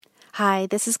Hi,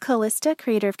 this is Callista,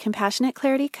 creator of Compassionate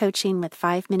Clarity Coaching with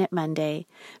 5 Minute Monday.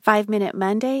 5 Minute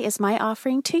Monday is my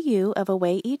offering to you of a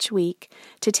way each week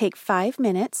to take 5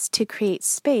 minutes to create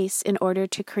space in order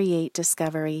to create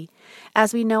discovery.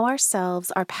 As we know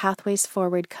ourselves, our pathways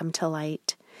forward come to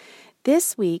light.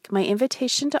 This week, my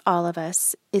invitation to all of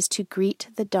us is to greet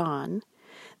the dawn.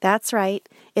 That's right.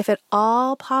 If at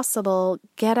all possible,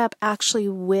 get up actually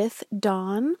with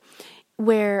dawn.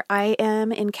 Where I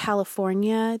am in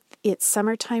California, it's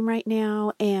summertime right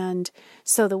now, and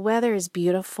so the weather is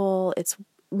beautiful. It's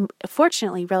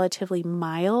fortunately relatively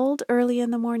mild early in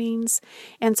the mornings,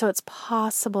 and so it's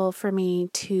possible for me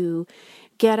to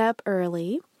get up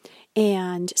early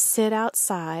and sit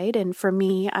outside. And for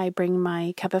me, I bring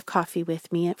my cup of coffee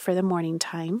with me for the morning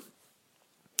time.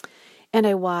 And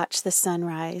I watch the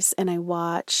sunrise, and I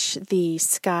watch the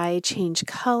sky change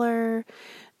color.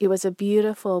 It was a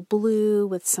beautiful blue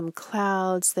with some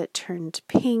clouds that turned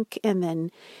pink and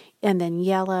then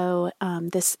yellow,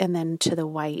 and then to the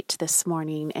white this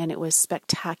morning, and it was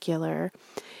spectacular.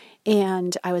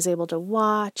 And I was able to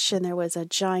watch, and there was a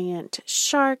giant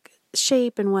shark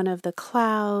shape in one of the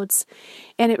clouds,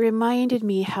 and it reminded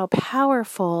me how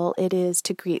powerful it is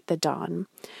to greet the dawn,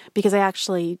 because I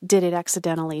actually did it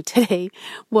accidentally today.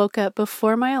 Woke up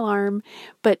before my alarm,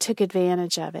 but took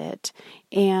advantage of it,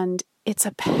 and it's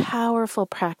a powerful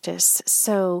practice.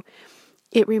 So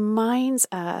it reminds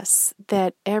us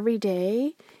that every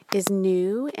day is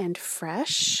new and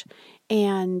fresh,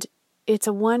 and it's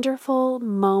a wonderful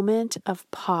moment of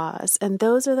pause. And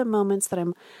those are the moments that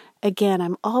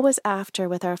I'm always after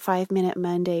with our 5 Minute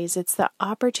Mondays. It's the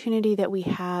opportunity that we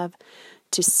have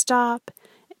to stop,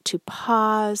 to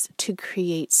pause, to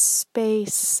create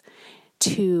space,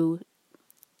 to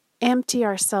empty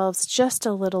ourselves just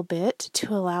a little bit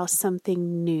to allow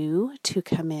something new to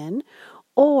come in.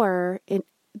 Or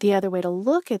the other way to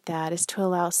look at that is to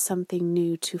allow something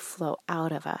new to flow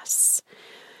out of us.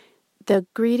 The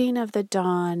greeting of the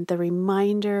dawn, the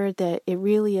reminder that it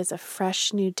really is a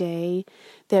fresh new day,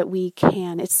 that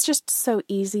it's just so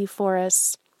easy for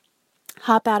us.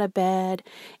 Hop out of bed,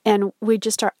 and we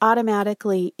just are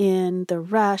automatically in the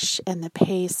rush and the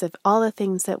pace of all the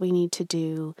things that we need to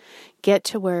do, get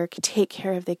to work, take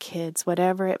care of the kids,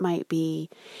 whatever it might be.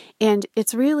 And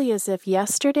it's really as if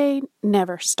yesterday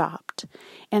never stopped.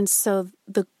 And so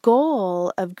the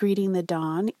goal of greeting the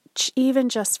dawn, even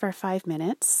just for 5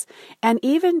 minutes, and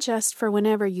even just for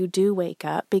whenever you do wake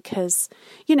up, because,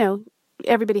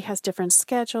 everybody has different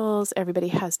schedules, everybody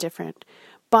has different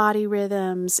body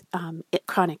rhythms,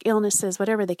 chronic illnesses,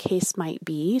 whatever the case might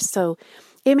be. So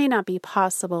it may not be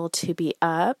possible to be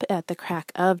up at the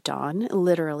crack of dawn,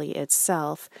 literally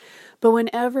itself. But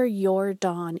whenever your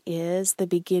dawn is the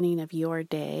beginning of your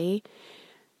day,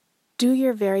 do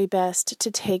your very best to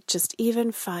take just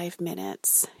even 5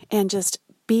 minutes and just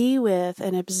be with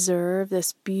and observe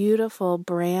this beautiful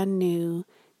brand new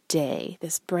day,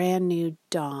 this brand new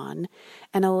dawn,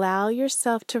 and allow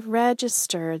yourself to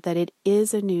register that it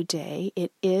is a new day, it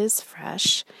is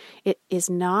fresh, it is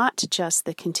not just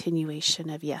the continuation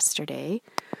of yesterday,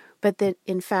 but that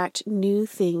in fact new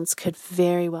things could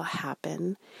very well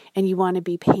happen, and you want to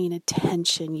be paying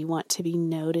attention, you want to be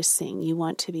noticing, you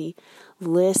want to be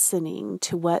listening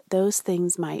to what those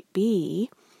things might be,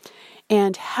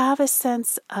 and have a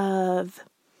sense of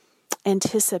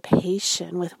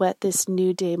anticipation with what this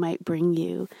new day might bring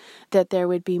you, that there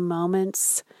would be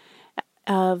moments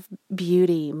of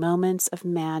beauty, moments of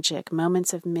magic,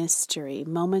 moments of mystery,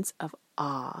 moments of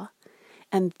awe.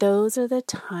 And those are the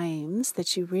times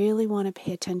that you really want to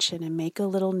pay attention and make a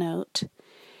little note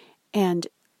and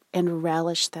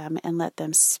relish them and let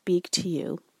them speak to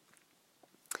you.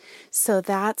 So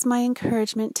that's my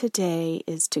encouragement today,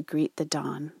 is to greet the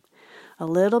dawn. A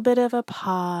little bit of a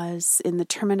pause. In the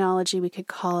terminology, we could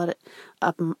call it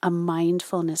a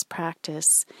mindfulness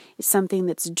practice. It's something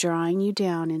that's drawing you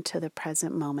down into the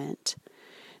present moment.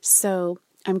 So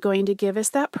I'm going to give us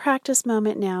that practice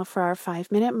moment now for our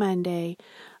 5 Minute Monday.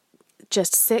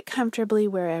 Just sit comfortably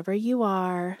wherever you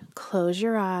are. Close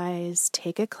your eyes.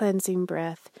 Take a cleansing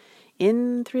breath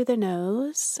in through the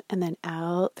nose and then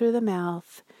out through the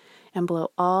mouth, and blow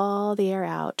all the air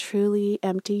out. Truly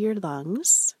empty your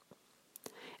lungs.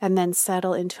 And then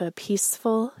settle into a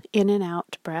peaceful in and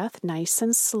out breath, nice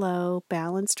and slow,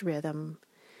 balanced rhythm.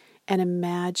 And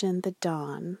imagine the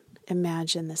dawn.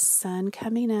 Imagine the sun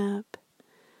coming up.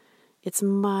 It's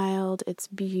mild, it's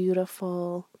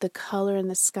beautiful. The color in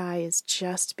the sky is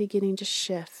just beginning to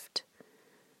shift.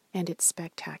 And it's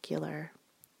spectacular.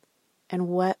 And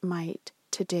what might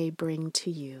today bring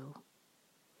to you?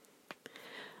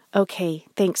 Okay,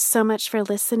 thanks so much for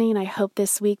listening. I hope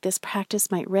this week this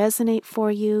practice might resonate for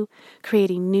you,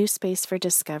 creating new space for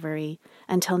discovery.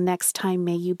 Until next time,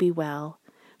 may you be well.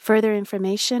 Further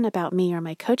information about me or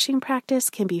my coaching practice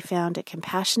can be found at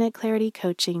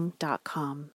CompassionateClarityCoaching.com.